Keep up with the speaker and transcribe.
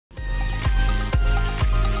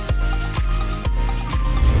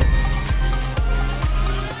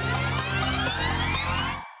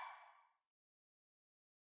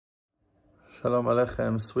Shalom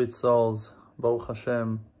Aleichem, sweet souls, Baruch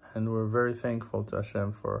Hashem, and we're very thankful to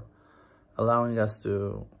Hashem for allowing us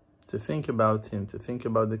to think about Him, to think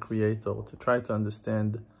about the Creator, to try to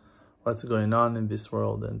understand what's going on in this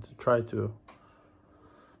world, and to try to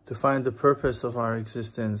find the purpose of our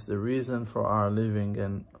existence, the reason for our living.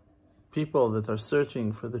 And people that are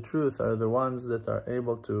searching for the truth are the ones that are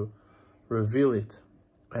able to reveal it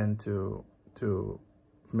and to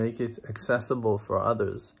make it accessible for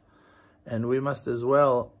others. And we must as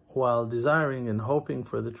well, while desiring and hoping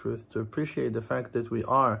for the truth, to appreciate the fact that we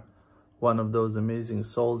are one of those amazing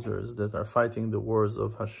soldiers that are fighting the wars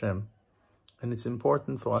of Hashem. And it's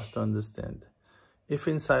important for us to understand. If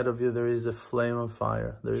inside of you there is a flame of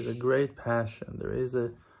fire, there is a great passion, there is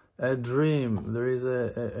a dream, there is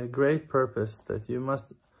a great purpose that you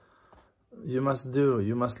must do.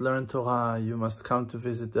 You must learn Torah, you must come to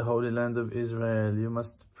visit the Holy Land of Israel, you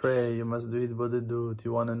must pray, you must do Hitbodedut,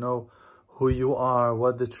 you want to know who you are,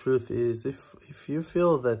 what the truth is. If you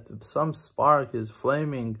feel that some spark is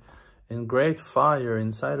flaming in great fire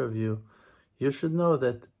inside of you, you should know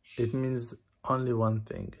that it means only one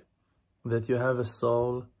thing, that you have a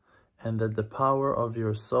soul and that the power of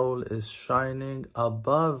your soul is shining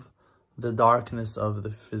above the darkness of the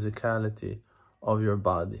physicality of your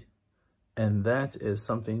body. And that is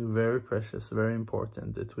something very precious, very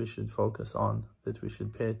important, that we should focus on, that we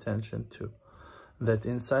should pay attention to. That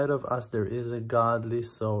inside of us there is a godly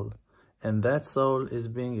soul, and that soul is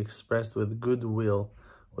being expressed with goodwill,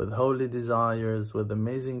 with holy desires, with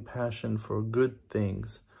amazing passion for good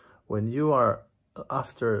things. When you are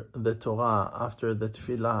after the Torah, after the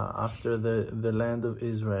Tefillah, after the land of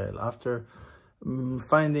Israel, after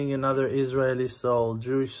finding another Israeli soul,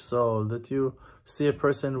 Jewish soul, that you see a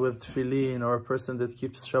person with tefillin or a person that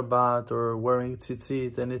keeps Shabbat or wearing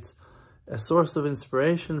tzitzit, and it's a source of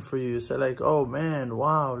inspiration for you. You say like, oh man,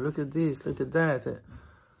 wow, look at this, look at that.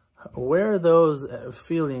 Where those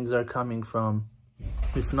feelings are coming from,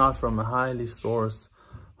 if not from a highly source,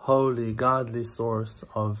 holy, godly source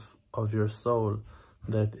of your soul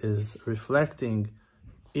that is reflecting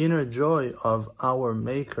inner joy of our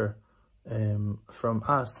Maker from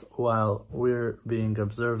us while we're being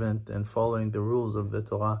observant and following the rules of the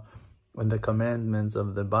Torah and the commandments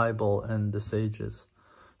of the Bible and the sages.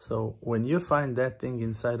 So when you find that thing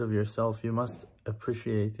inside of yourself, you must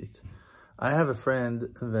appreciate it. I have a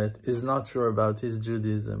friend that is not sure about his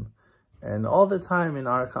Judaism. And all the time in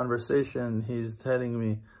our conversation, he's telling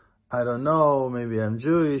me, I don't know, maybe I'm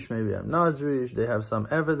Jewish, maybe I'm not Jewish. They have some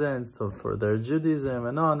evidence for their Judaism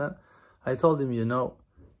and on. I told him, you know,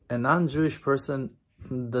 a non-Jewish person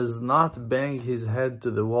does not bang his head to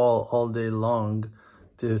the wall all day long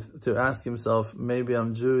to ask himself, maybe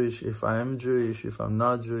I'm Jewish, if I am Jewish, if I'm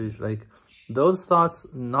not Jewish. Like, those thoughts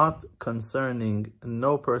not concerning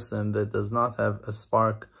no person that does not have a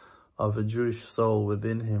spark of a Jewish soul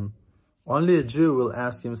within him. Only a Jew will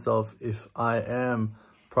ask himself, if I am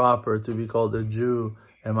proper to be called a Jew,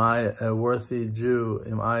 am I a worthy Jew,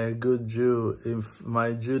 am I a good Jew, if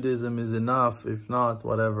my Judaism is enough, if not,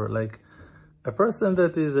 whatever. Like, a person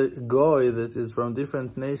that is a goy, that is from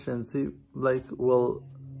different nations, he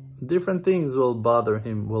different things will bother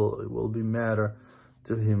him, will be matter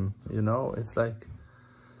to him, you know. It's like,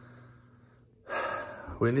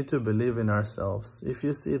 we need to believe in ourselves. If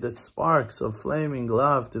you see that sparks of flaming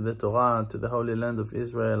love to the Torah, to the Holy Land of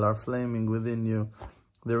Israel are flaming within you,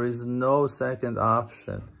 there is no second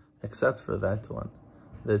option except for that one.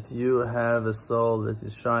 That you have a soul that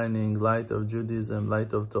is shining, light of Judaism,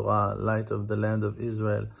 light of Torah, light of the land of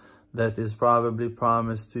Israel, that is probably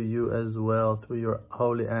promised to you as well through your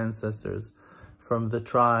holy ancestors from the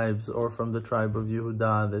tribes or from the tribe of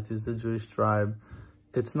Yehuda, that is the Jewish tribe.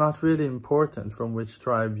 It's not really important from which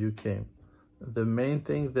tribe you came. The main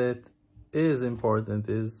thing that is important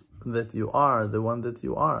is that you are the one that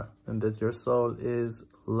you are, and that your soul is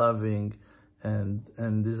loving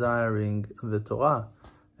and desiring the Torah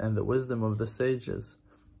and the wisdom of the sages.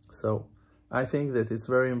 So I think that it's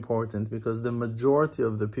very important, because the majority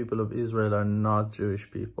of the people of Israel are not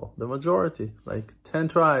Jewish people. The majority, like 10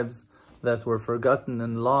 tribes that were forgotten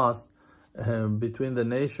and lost between the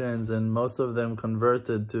nations, and most of them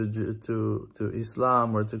converted to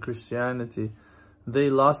Islam or to Christianity. They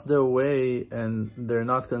lost their way and they're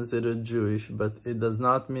not considered Jewish, but it does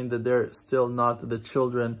not mean that they're still not the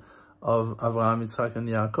children of Avraham, Yitzchak, and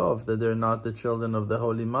Yaakov, that they're not the children of the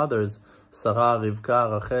holy mothers, Sarah,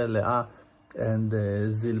 Rivka, Rachel, Leah, and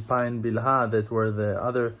Zilpah and Bilhah, that were the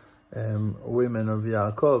other women of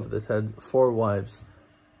Yaakov that had 4 wives.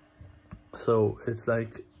 So it's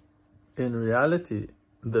like, in reality,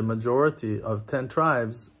 the majority of 10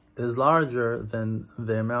 tribes is larger than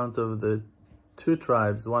the amount of the 2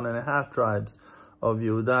 tribes, 1.5 tribes of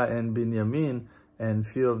Yehuda and Binyamin, and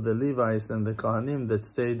few of the Levites and the Kohanim that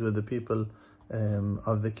stayed with the people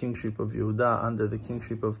of the kingship of Yehuda under the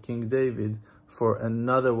kingship of King David for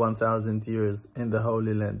another 1,000 years in the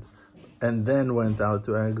Holy Land, and then went out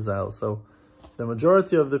to exile. So the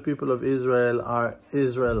majority of the people of Israel are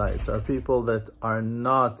Israelites, are people that are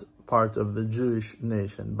not part of the Jewish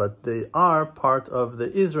nation, but they are part of the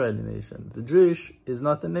Israeli nation. The Jewish is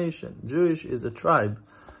not a nation. Jewish is a tribe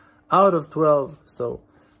out of 12. So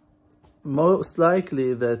most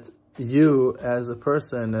likely that you as a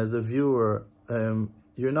person, as a viewer,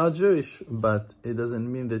 you're not Jewish, but it doesn't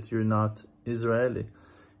mean that you're not Israeli.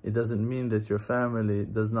 It doesn't mean that your family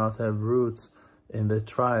does not have roots in the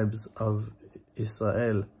tribes of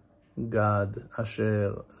Israel. Gad,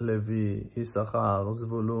 Asher, Levi, Issachar,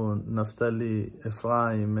 Zvulun, Naphtali,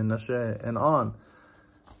 Ephraim, Menashe, and on.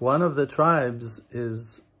 One of the tribes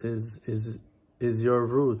is your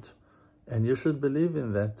root, and you should believe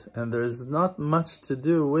in that. And there's not much to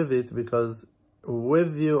do with it, because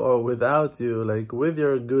with you or without you, like with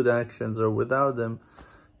your good actions or without them,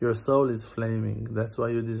 your soul is flaming. That's why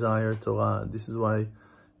you desire Torah. This is why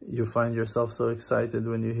you find yourself so excited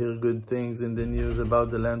when you hear good things in the news about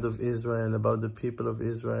the land of Israel, about the people of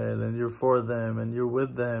Israel, and you're for them, and you're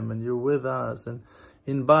with them, and you're with us, and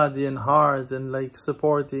in body and heart, and like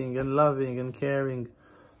supporting and loving and caring.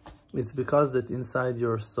 It's because that inside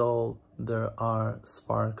your soul there are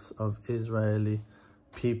sparks of Israeli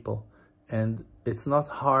people. And it's not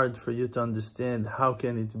hard for you to understand how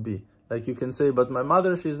can it be. Like you can say, but my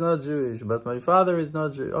mother, she's not Jewish, but my father is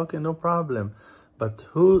not Jewish. Okay, no problem. But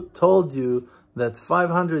who told you that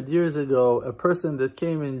 500 years ago, a person that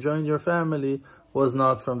came and joined your family was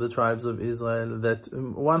not from the tribes of Israel? That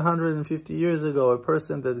 150 years ago, a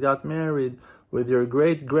person that got married with your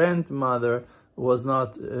great-grandmother was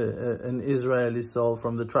not an Israeli soul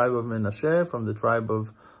from the tribe of Menashe, from the tribe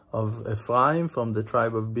of Ephraim, from the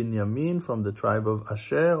tribe of Binyamin, from the tribe of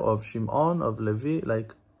Asher, of Shimon, of Levi?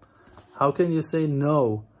 Like, how can you say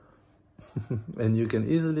no? And you can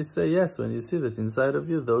easily say yes when you see that inside of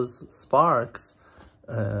you, those sparks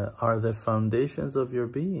are the foundations of your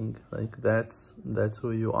being. Like that's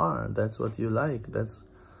who you are. That's what you like.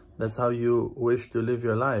 That's how you wish to live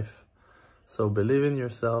your life. So believe in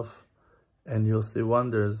yourself, and you'll see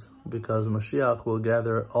wonders, because Mashiach will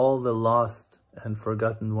gather all the lost and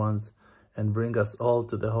forgotten ones and bring us all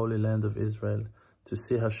to the Holy Land of Israel to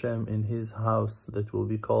see Hashem in His house that will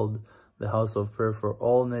be called the house of prayer for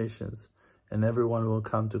all nations. And everyone will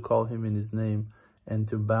come to call Him in His name and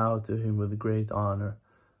to bow to Him with great honor,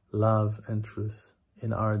 love, and truth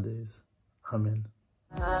in our days. Amen.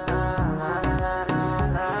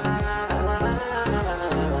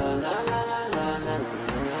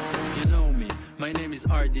 You know me, my name is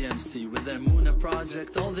RDMC. With the Emunah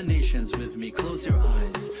project, all the nations with me. Close your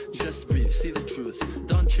eyes, just breathe, see the truth.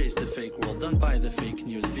 Don't chase the fake world, don't buy the fake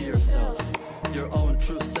news. Be yourself, your own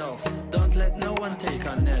true self. Don't let no one take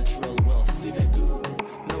our natural wealth. See the good,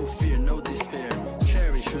 no fear, no despair.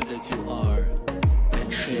 Cherish who that you are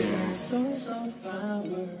and share. Source of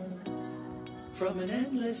power from an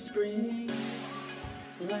endless spring.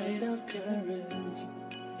 Light of courage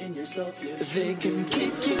in yourself. They can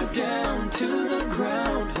kick you down to the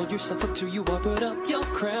ground. Hold yourself up till you are, put up your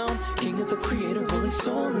crown. King of the Creator, holy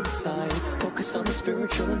soul inside. Focus on the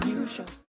spiritual and you shall